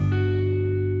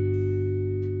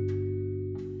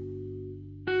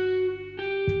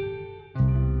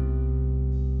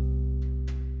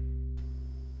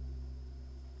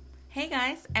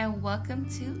guys, and welcome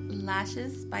to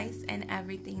Lashes, Spice, and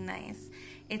Everything Nice.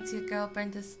 It's your girl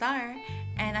Brenda Starr,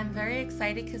 and I'm very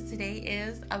excited because today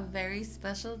is a very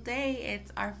special day. It's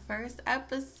our first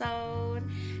episode.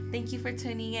 Thank you for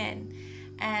tuning in.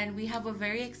 And we have a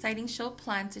very exciting show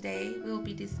planned today. We will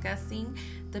be discussing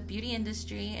the beauty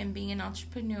industry and being an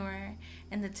entrepreneur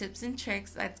and the tips and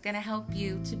tricks that's going to help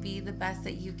you to be the best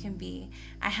that you can be.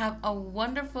 I have a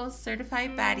wonderful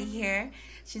certified baddie here.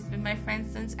 She's been my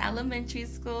friend since elementary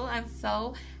school. I'm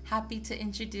so happy to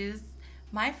introduce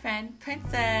my friend,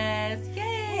 Princess. Yay!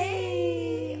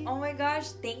 Hey! Oh my gosh,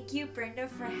 thank you, Brenda,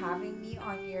 for having me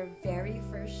on your very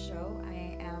first show.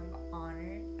 I am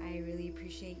honored. I really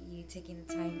appreciate you taking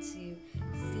the time to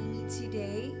see me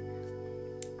today.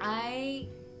 I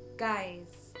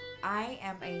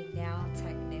am a nail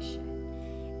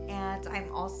technician, and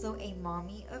I'm also a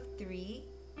mommy of 3,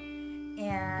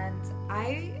 and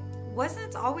I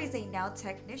wasn't always a nail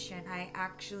technician. I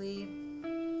actually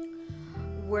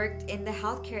worked in the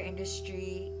healthcare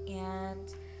industry,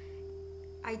 and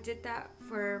I did that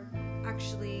for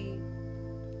actually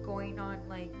going on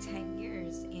like 10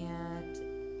 years, and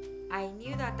I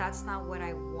knew that that's not what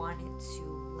I wanted to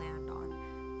land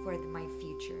on for my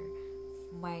future,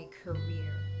 my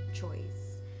career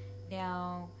choice.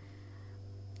 Now,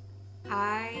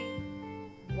 I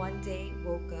one day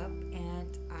woke up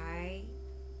and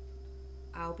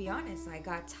I'll be honest, I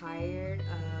got tired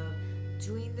of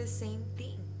doing the same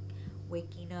thing.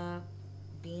 Waking up,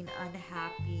 being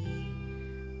unhappy,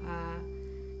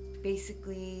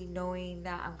 basically knowing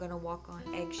that I'm gonna walk on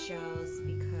eggshells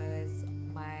because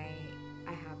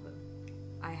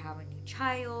I have a new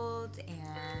child, and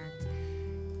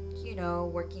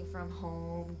working from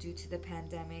home due to the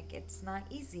pandemic, it's not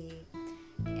easy.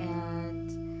 And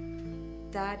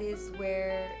that is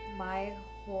where my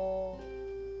whole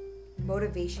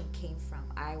motivation came from.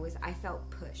 I felt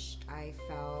pushed. I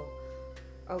felt,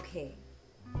 okay,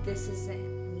 this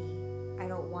isn't me. I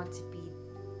don't want to be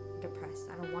depressed.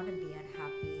 I don't want to be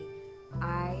unhappy.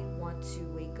 I want to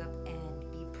wake up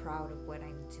and be proud of what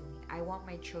I'm doing. I want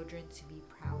my children to be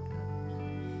proud of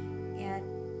me. And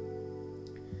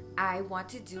I want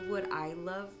to do what I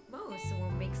love most and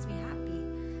what makes me happy.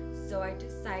 So I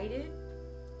decided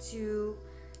to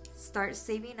start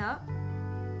saving up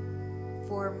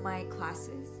for my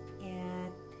classes,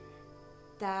 and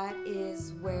that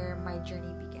is where my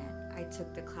journey began. I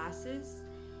took the classes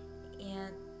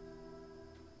and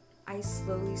I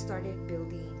slowly started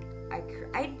building.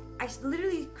 I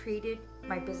literally created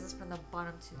my business from the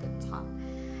bottom to the top.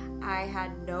 I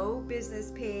had no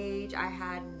business page. I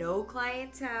had no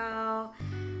clientele.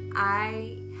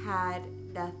 I had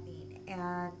nothing.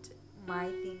 And my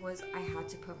thing was, I had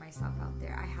to put myself out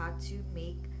there. I had to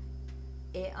make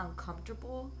it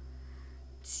uncomfortable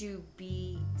to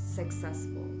be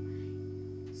successful.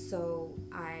 So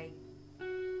I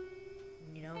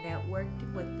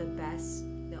networked with the best,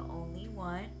 the only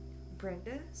one,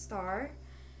 Brenda Starr.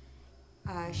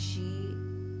 She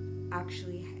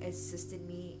actually assisted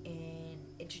me in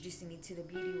introducing me to the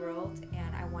beauty world,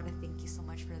 and I want to thank you so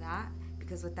much for that,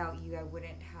 because without you I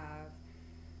wouldn't have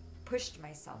pushed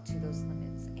myself to those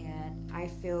limits. And I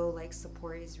feel like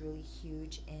support is really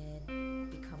huge in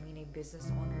becoming a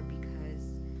business owner, because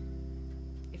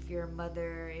if you're a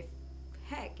mother,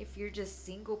 if you're just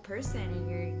single person and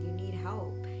you need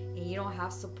help and you don't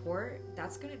have support,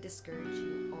 that's going to discourage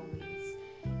you always.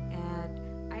 And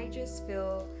I just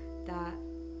feel that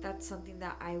that's something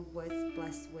that I was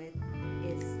blessed with,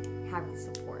 is having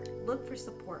support. Look for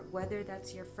support, whether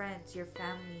that's your friends, your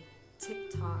family,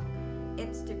 TikTok,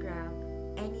 Instagram,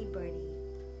 anybody.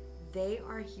 They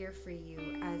are here for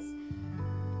you, as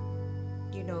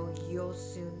you'll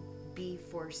soon be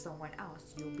for someone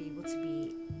else. You'll be able to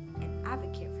be an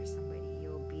advocate for somebody.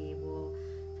 You'll be able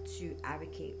to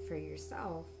advocate for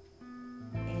yourself.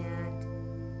 And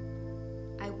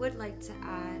I would like to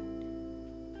add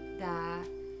that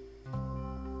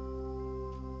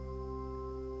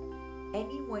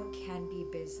anyone can be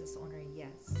a business owner,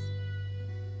 yes,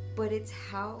 but it's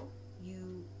how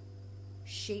you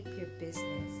shape your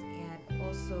business, and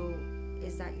also,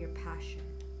 is that your passion?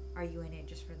 Are you in it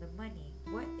just for the money?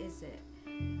 What is it?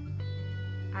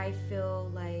 I feel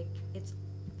like it's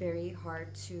very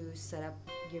hard to set up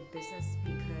your business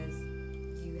because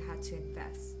you had to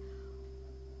invest.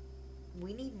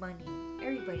 We need money.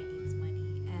 Everybody needs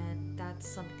money, and that's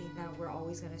something that we're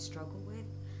always going to struggle with.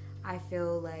 I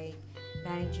feel like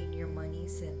managing your money,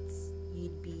 since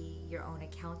you'd be your own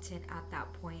accountant at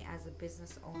that point as a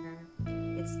business owner,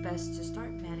 it's best to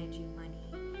start managing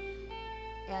money.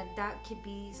 And that could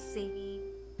be saving,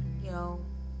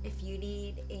 if you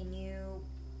need a new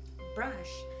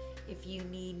brush, if you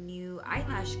need new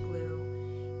eyelash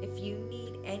glue, if you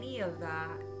need any of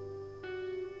that,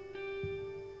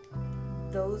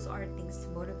 those are things to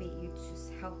motivate you,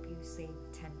 to help you save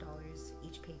 $10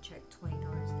 each paycheck, $20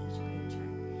 each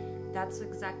paycheck. That's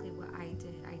exactly what I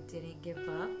did. I didn't give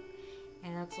up.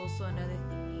 And that's also another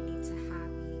thing you need to have.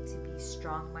 You need to be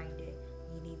strong-minded.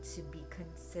 You need to be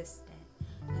consistent.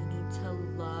 You need to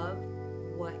love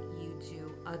what you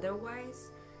do.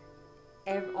 Otherwise,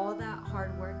 all that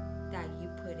hard work that you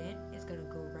put in is going to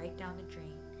go right down the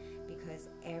drain, because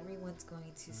everyone's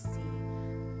going to see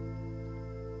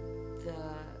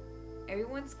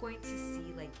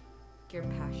like your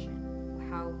passion,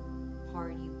 how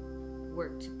hard you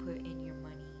work to put in your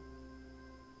money.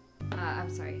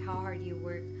 How hard you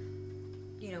work,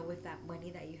 with that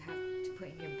money that you have to put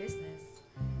in your business.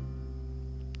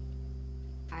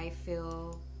 I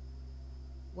feel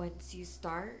once you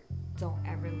start, don't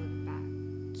ever look back.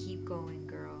 Keep going,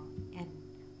 girl. And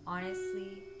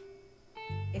honestly,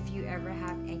 if you ever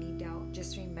have any doubt,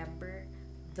 just remember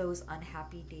those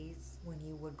unhappy days when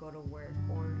you would go to work,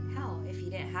 or hell, if you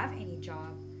didn't have any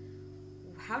job.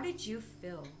 How did you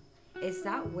feel? Is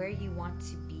that where you want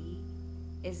to be?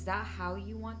 Is that how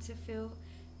you want to feel?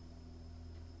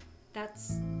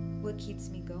 That's what keeps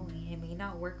me going. It may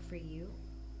not work for you,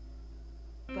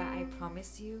 but I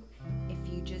promise you,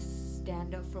 if you just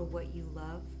stand up for what you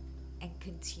love and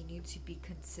continue to be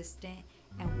consistent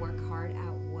and work hard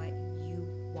at what you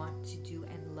want to do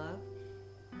and love,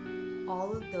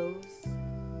 all of those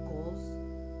goals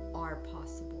are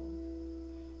possible.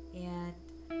 And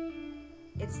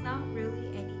it's not really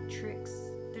any tricks.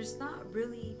 There's not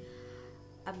really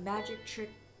a magic trick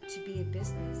to be a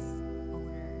business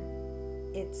owner.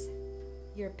 It's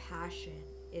your passion.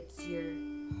 It's your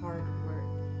hard work.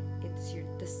 It's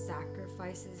the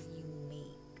sacrifices you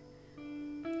make.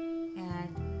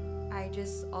 And I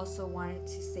just also wanted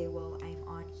to say, while I'm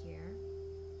on here,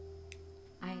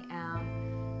 I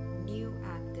am new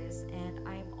at this, and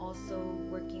I'm also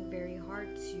working very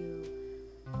hard to,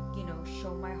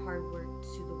 show my hard work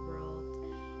to the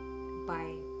world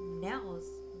by nails,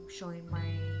 showing my,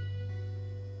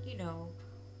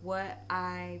 what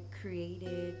I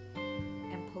created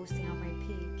and posting on my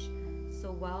page.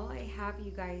 So while I have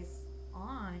you guys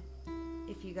on,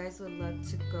 if you guys would love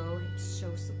to go and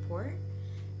show support,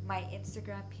 my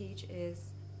Instagram page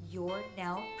is Your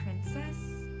Nail Princess.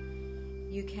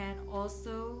 You can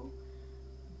also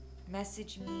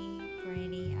message me for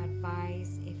any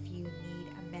advice if you need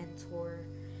a mentor.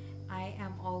 I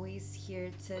am always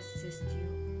here to assist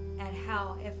you. And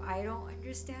hell, if I don't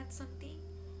understand something,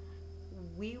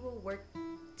 we will work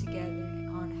together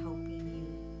on helping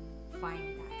you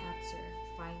find that answer,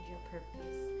 find your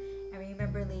purpose. And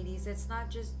remember, ladies, it's not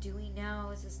just doing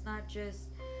nails, it's not just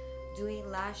doing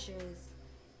lashes.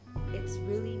 It's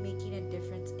really making a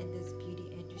difference in this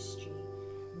beauty industry,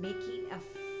 making a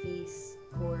face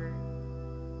for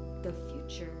the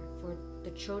future, for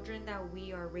the children that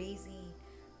we are raising.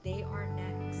 They are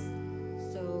next.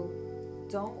 So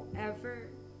don't ever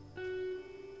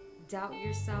doubt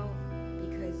yourself,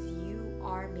 because you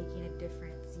are making a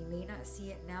difference. You may not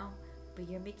see it now, but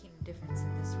you're making a difference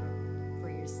in this world for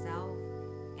yourself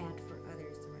and for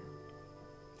others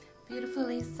around.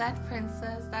 Beautifully said,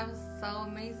 Princess. That was so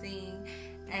amazing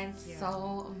and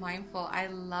so mindful. I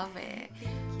love it.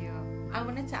 Thank you. I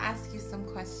wanted to ask you some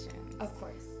questions. Of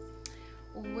course.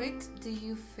 What do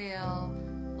you feel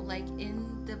like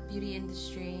in the beauty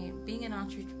industry, being an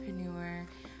entrepreneur?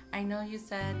 I know you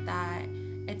said that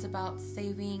it's about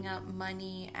saving up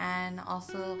money and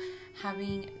also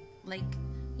having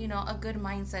a good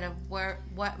mindset of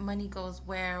what money goes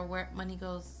where money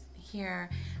goes here.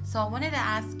 So I wanted to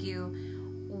ask you,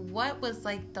 what was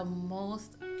the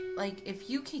most, if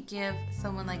you could give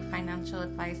someone financial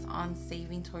advice on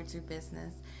saving towards your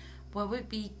business, what would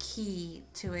be key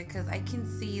to it? Because I can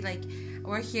see,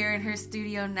 we're here in her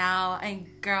studio now, and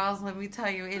girls, let me tell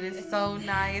you, it is so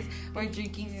nice. We're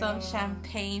drinking some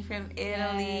champagne from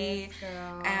Italy,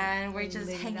 and we're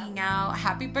just hanging out.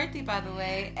 Happy birthday, by the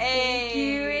way. Hey. Thank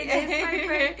you. It is my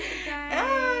birthday,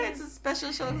 guys. It's a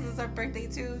special show because it's our birthday,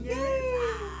 too. Yes.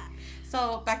 Yay.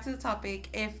 So, back to the topic.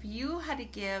 If you had to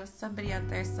give somebody out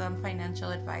there some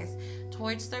financial advice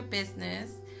towards their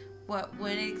business, what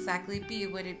would it exactly be?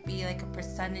 Would it be a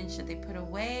percentage that they put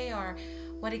away, or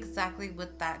what exactly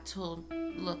would that tool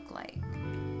look like?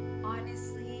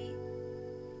 Honestly,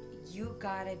 you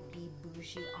gotta be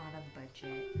bougie on a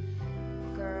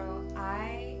budget. Girl,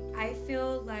 I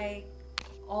feel like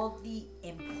all the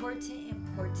important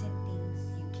things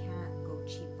you can't go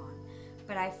cheap on.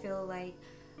 But I feel like,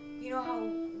 you know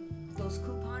how those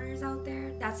couponers out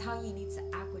there, that's how you need to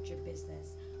act with your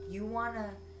business. You want to,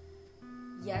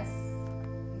 yes,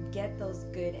 get those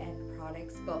good end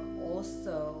products, but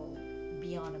also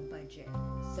be on a budget.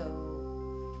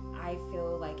 So I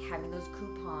feel like having those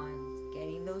coupons,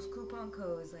 getting those coupon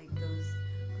codes, like those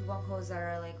coupon codes that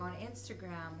are like on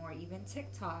Instagram or even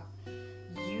TikTok,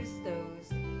 use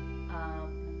those.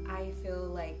 I feel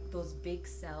like those big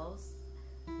sales,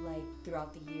 like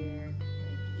throughout the year,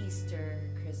 like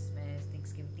Easter, Christmas,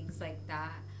 Thanksgiving, things like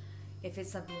that, if it's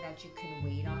something that you can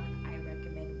wait on, I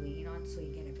recommend waiting on so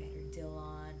you get a better deal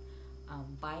on.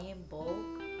 Buy in bulk.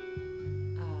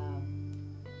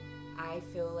 I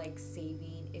feel like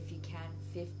saving, if you can,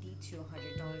 $50 to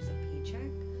 $100 a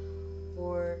paycheck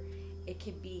for, it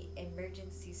could be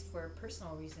emergencies for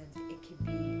personal reasons. It could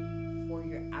be for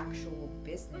your actual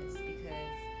business,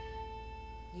 because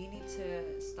you need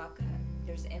to stock up.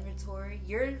 There's inventory.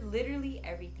 You're literally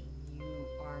everything. You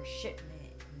are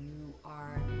shipment. You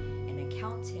are an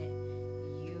accountant.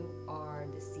 You are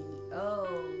the CEO.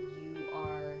 You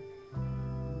are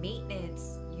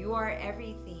maintenance. You are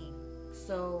everything.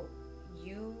 So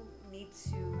you need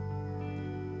to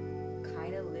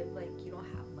kind of live like you don't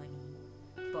have money,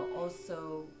 but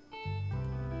also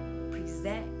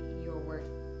present your work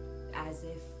as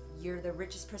if you're the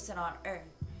richest person on earth.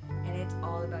 And it's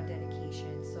all about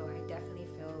dedication. So I definitely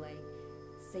feel like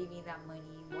saving that money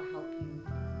will help you in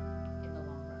the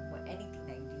long run. With anything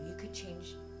that you do, you could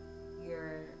change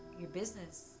your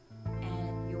business,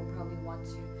 and you'll probably want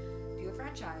to do a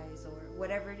franchise or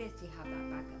whatever it is. You have that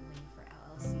backup money for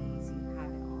LLCs. You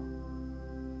have it all.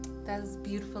 That is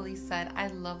beautifully said. I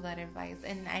love that advice,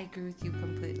 and I agree with you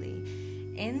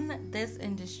completely. In this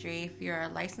industry, if you're a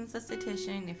licensed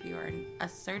esthetician, if you are a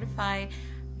certified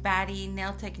baddie,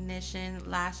 nail technician,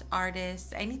 lash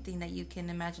artist, anything that you can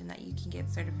imagine that you can get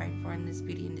certified for in this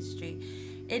beauty industry,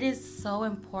 it is so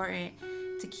important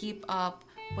to keep up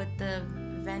with the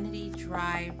vanity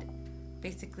drive,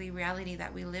 basically reality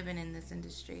that we live in this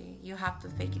industry. You have to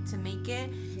fake it to make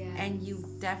it. Yes. And you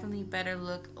definitely better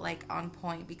look like on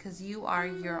point, because you are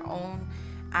your own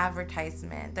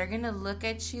advertisement. They're gonna look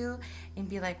at you and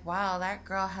be like, wow, that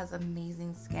girl has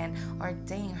amazing skin, or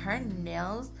dang, her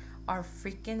nails are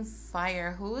freaking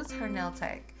fire. Who is her nail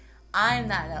tech? I'm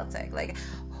that nail tech. Like,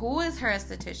 who is her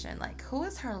esthetician? Like, who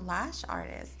is her lash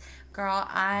artist? Girl,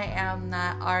 I am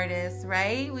that artist,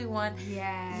 right? We want,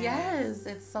 yes,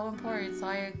 it's so important. So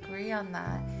I agree on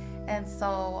that. And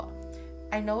so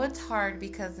I know it's hard,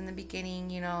 because in the beginning,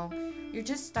 you know, you're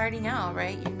just starting out,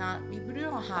 right? You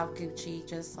don't have Gucci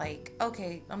just like,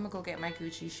 okay, I'm gonna go get my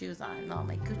Gucci shoes on. No,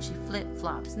 my Gucci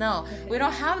flip-flops. No, we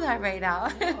don't have that right now.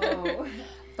 No.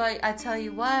 But I tell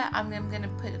you what, I'm gonna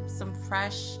put some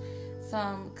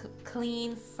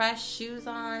clean, fresh shoes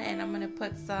on, and I'm gonna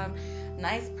put some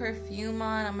nice perfume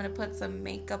on. I'm gonna put some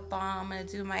makeup on. I'm gonna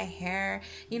do my hair.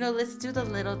 You know, let's do the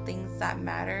little things that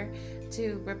matter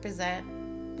to represent,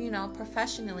 you know,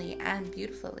 professionally and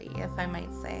beautifully, if I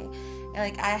might say.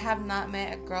 Like, I have not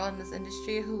met a girl in this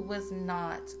industry who was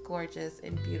not gorgeous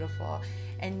and beautiful,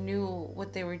 and knew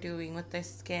what they were doing with their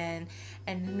skin,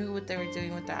 and knew what they were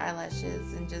doing with their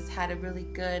eyelashes, and just had a really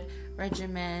good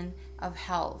regimen of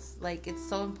health. Like, it's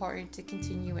so important to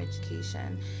continue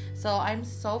education. So I'm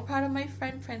so proud of my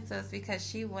friend Princess, because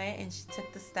she went and she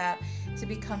took the step to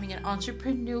becoming an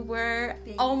entrepreneur.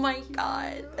 Oh my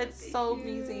God, that's so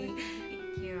amazing.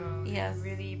 Thank you. Yes, I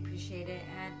really appreciate it.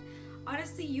 And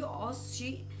honestly, you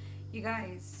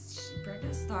guys,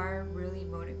 Brenda Starr really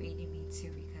motivated me too,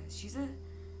 because she's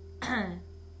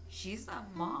a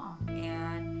mom,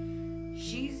 and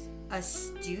she's a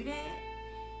student,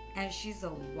 and she's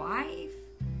a wife,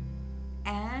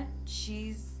 and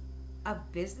she's a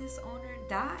business owner.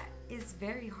 That is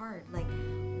very hard. Like,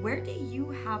 where do you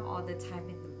have all the time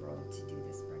in the world to do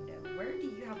this, Brenda? Where do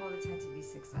you have all the time to be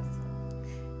successful?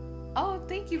 Oh,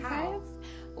 thank you, Prince.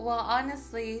 Well,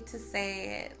 honestly, to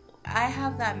say it, I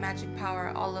have that magic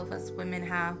power all of us women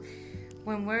have.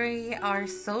 When we are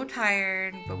so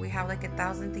tired, but we have like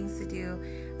 1,000 things to do,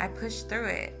 I push through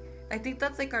it. I think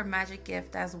that's like our magic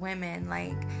gift as women.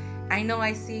 Like, I know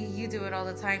I see you do it all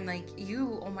the time. Like,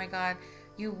 you, oh my God,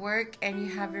 you work and you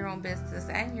have your own business,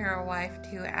 and you're a wife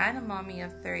too, and a mommy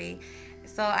of 3.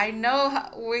 So I know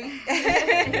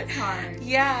it's hard.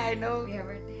 Yeah, I know. We have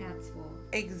our hands full.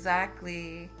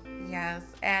 Exactly. Yes.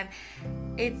 And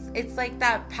it's like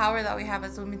that power that we have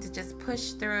as women to just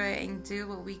push through it and do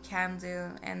what we can do,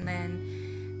 and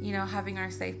then, you know, having our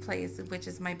safe place, which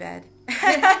is my bed.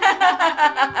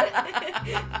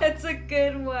 That's a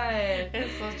good one.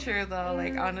 It's so true though.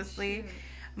 Like, honestly,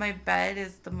 my bed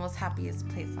is the most happiest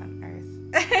place on earth.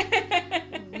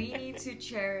 we need to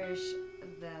cherish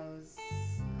those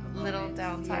little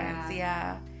moments. downtimes.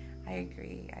 Yeah. I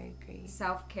agree.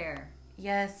 Self-care.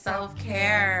 Yes,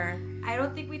 self-care. I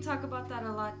don't think we talk about that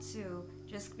a lot too.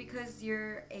 Just because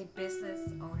you're a business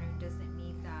owner doesn't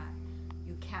mean that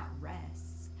you can't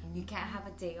rest. You can't have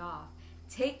a day off.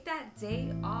 Take that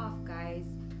day off, guys.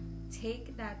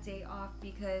 Take that day off,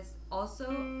 because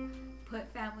also put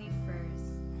family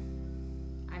first.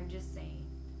 I'm just saying,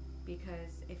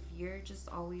 because if you're just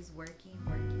always working,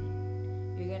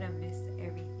 you're gonna miss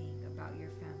everything about your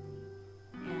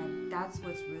family, and that's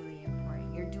what's really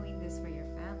important. You're doing this for your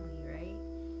family, right?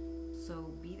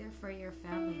 So be there for your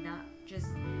family, not just,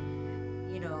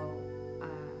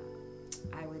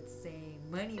 I would say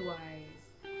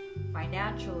money-wise,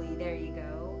 financially. There you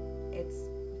go. It's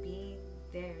being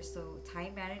there. So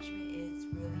time management is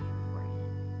really important.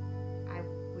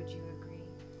 Would you agree?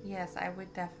 Yes, I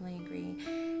would definitely agree.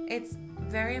 It's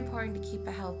very important to keep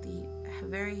a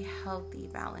very healthy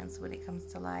balance when it comes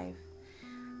to life.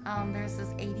 There's this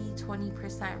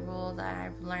 80-20% rule that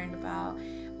I've learned about,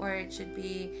 where it should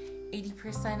be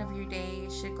 80% of your day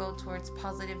should go towards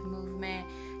positive movement,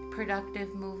 productive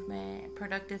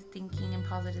thinking, and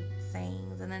positive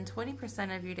sayings. And then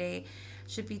 20% of your day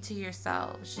should be to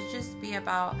yourself. It should just be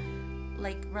about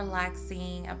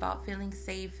relaxing, about feeling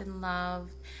safe and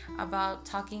loved, about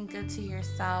talking good to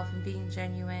yourself and being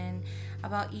genuine,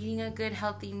 about eating a good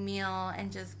healthy meal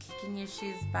and just kicking your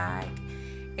shoes back.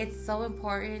 It's so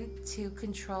important to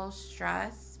control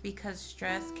stress, because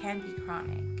stress can be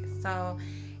chronic. So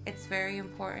it's very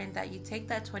important that you take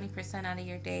that 20% out of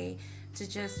your day to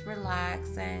just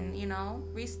relax and,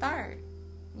 restart,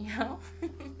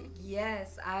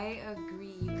 Yes, I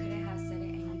agree. You couldn't have said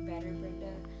it any better,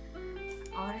 Brenda.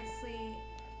 Honestly,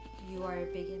 you are a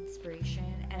big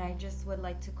inspiration, and I just would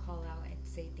like to call out and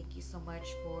say thank you so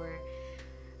much for,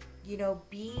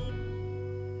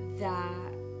 being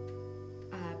that,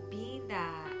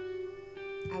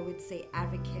 I would say,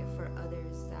 advocate for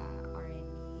others that are in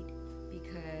need,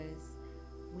 because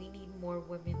we need more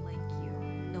women like you.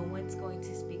 No one's going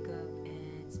to speak up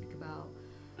and speak about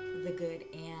the good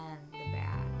and the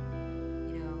bad.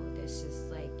 There's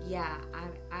just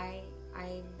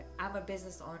I'm a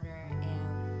business owner,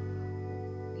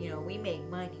 and we make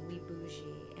money, we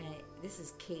bougie, and this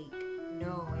is cake.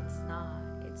 No, it's not.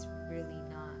 It's really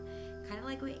not. Kind of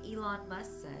like what Elon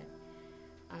Musk said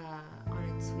on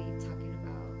a tweet, talking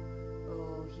about,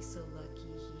 oh, he's so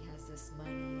lucky, he has this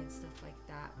money and stuff like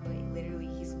that. But literally,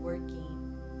 he's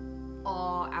working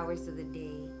all hours of the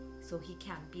day, so he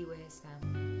can't be with his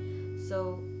family.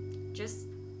 So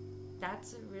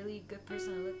that's a really good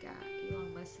person to look at.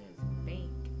 Elon Musk has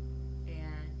bank,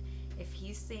 and if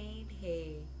he's saying,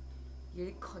 hey,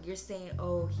 you're saying,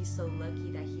 oh, he's so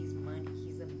lucky that he's money,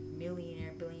 he's a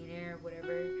millionaire, billionaire,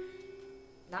 whatever.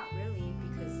 Not really,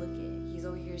 because look at, he's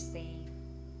over here saying,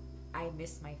 I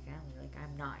miss my family. Like,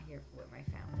 I'm not here with my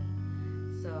family.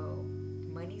 So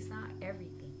money's not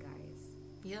everything, guys.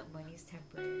 Yep. Money's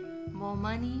temporary. More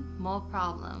money, more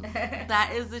problems.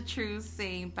 That is a true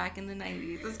saying back in the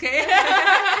 90s. Okay?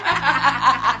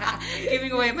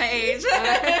 Giving away my age.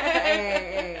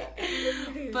 Hey.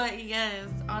 But yes,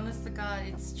 honest to God,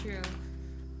 it's true.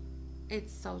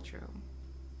 It's so true.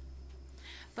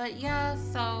 But yeah,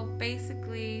 so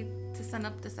basically, to sum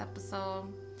up this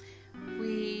episode,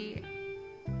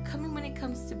 when it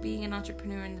comes to being an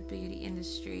entrepreneur in the beauty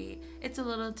industry, it's a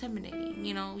little intimidating.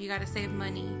 You got to save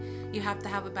money. You have to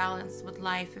have a balance with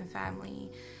life and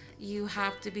family. You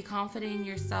have to be confident in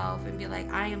yourself and be like,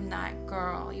 I am that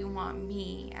girl. You want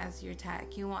me as your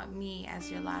tech. You want me as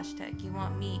your lash tech. You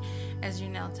want me as your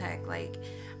nail tech. Like,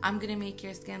 I'm going to make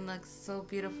your skin look so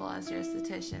beautiful as your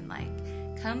esthetician.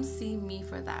 Like, come see me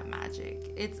for that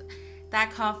magic. It's that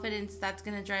confidence that's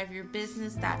going to drive your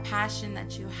business, that passion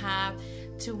that you have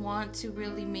to want to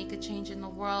really make a change in the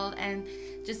world and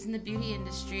just in the beauty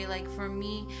industry. Like, for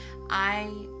me, I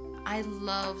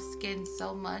love skin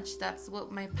so much. That's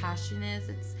what my passion is.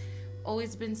 It's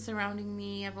always been surrounding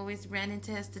me. I've always ran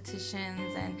into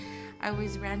estheticians, and I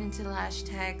always ran into lash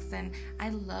techs, and I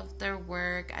love their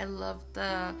work. I love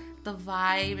the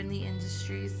vibe in the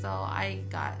industry, so I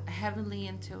got heavily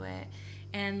into it.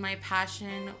 And my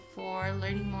passion for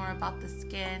learning more about the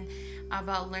skin,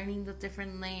 about learning the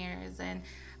different layers, and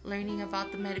learning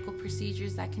about the medical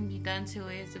procedures that can be done to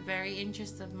it is a very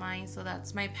interest of mine. So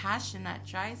that's my passion that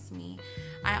drives me.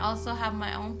 I also have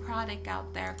my own product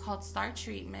out there called Star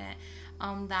Treatment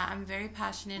that I'm very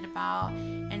passionate about,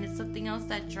 and it's something else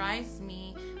that drives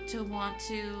me to want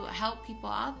to help people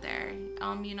out there.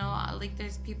 Like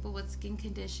there's people with skin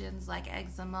conditions like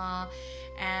eczema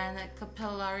and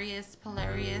capillarius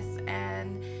pilarius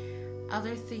and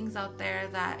other things out there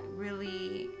that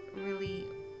really, really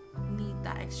need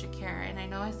that extra care. And I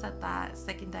know I said that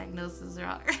second diagnosis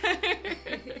wrong.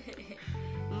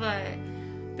 But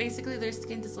basically there's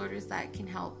skin disorders that can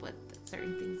help with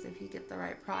certain things if you get the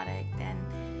right product.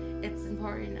 And it's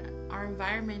important. Our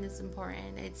environment is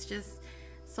important. It's just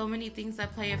so many things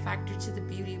that play a factor to the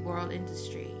beauty world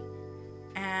industry.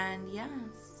 And yeah,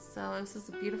 so this is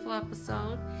a beautiful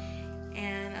episode,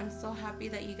 and I'm so happy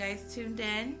that you guys tuned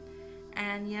in.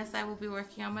 And yes, I will be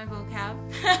working on my vocab.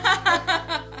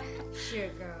 Sure,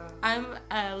 girl. I'm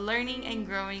a learning and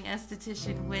growing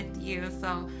esthetician with you,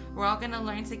 so we're all gonna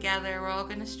learn together. We're all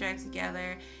gonna strive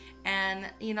together,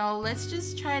 and let's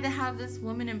just try to have this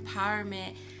woman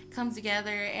empowerment come together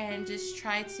and just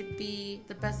try to be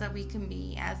the best that we can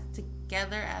be as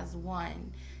together as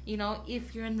one.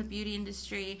 If you're in the beauty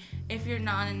industry, if you're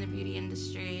not in the beauty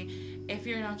industry, if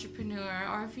you're an entrepreneur,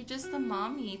 or if you're just a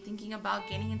mommy thinking about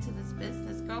getting into this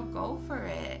business, girl, go for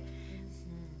it.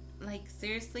 Like,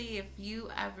 seriously, if you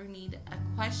ever need a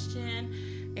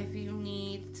question, if you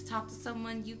need to talk to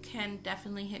someone, you can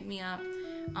definitely hit me up.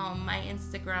 My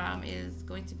Instagram is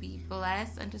going to be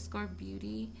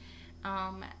bless_beauty.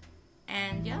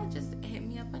 And yeah, just hit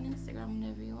me up on Instagram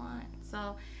whenever you want.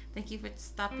 So thank you for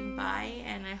stopping by,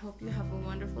 and I hope you have a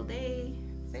wonderful day.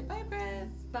 Say bye, Brez.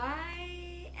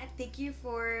 Bye, and thank you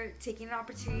for taking an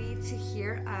opportunity to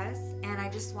hear us. And I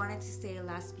just wanted to say the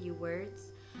last few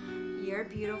words. You're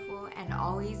beautiful, and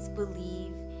always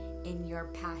believe in your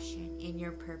passion, in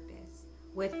your purpose.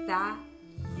 With that,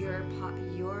 your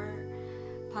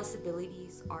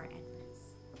possibilities are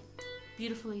endless.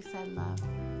 Beautifully said, love.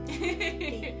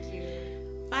 Thank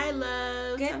you. Bye,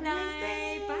 love. Good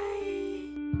night. Bye.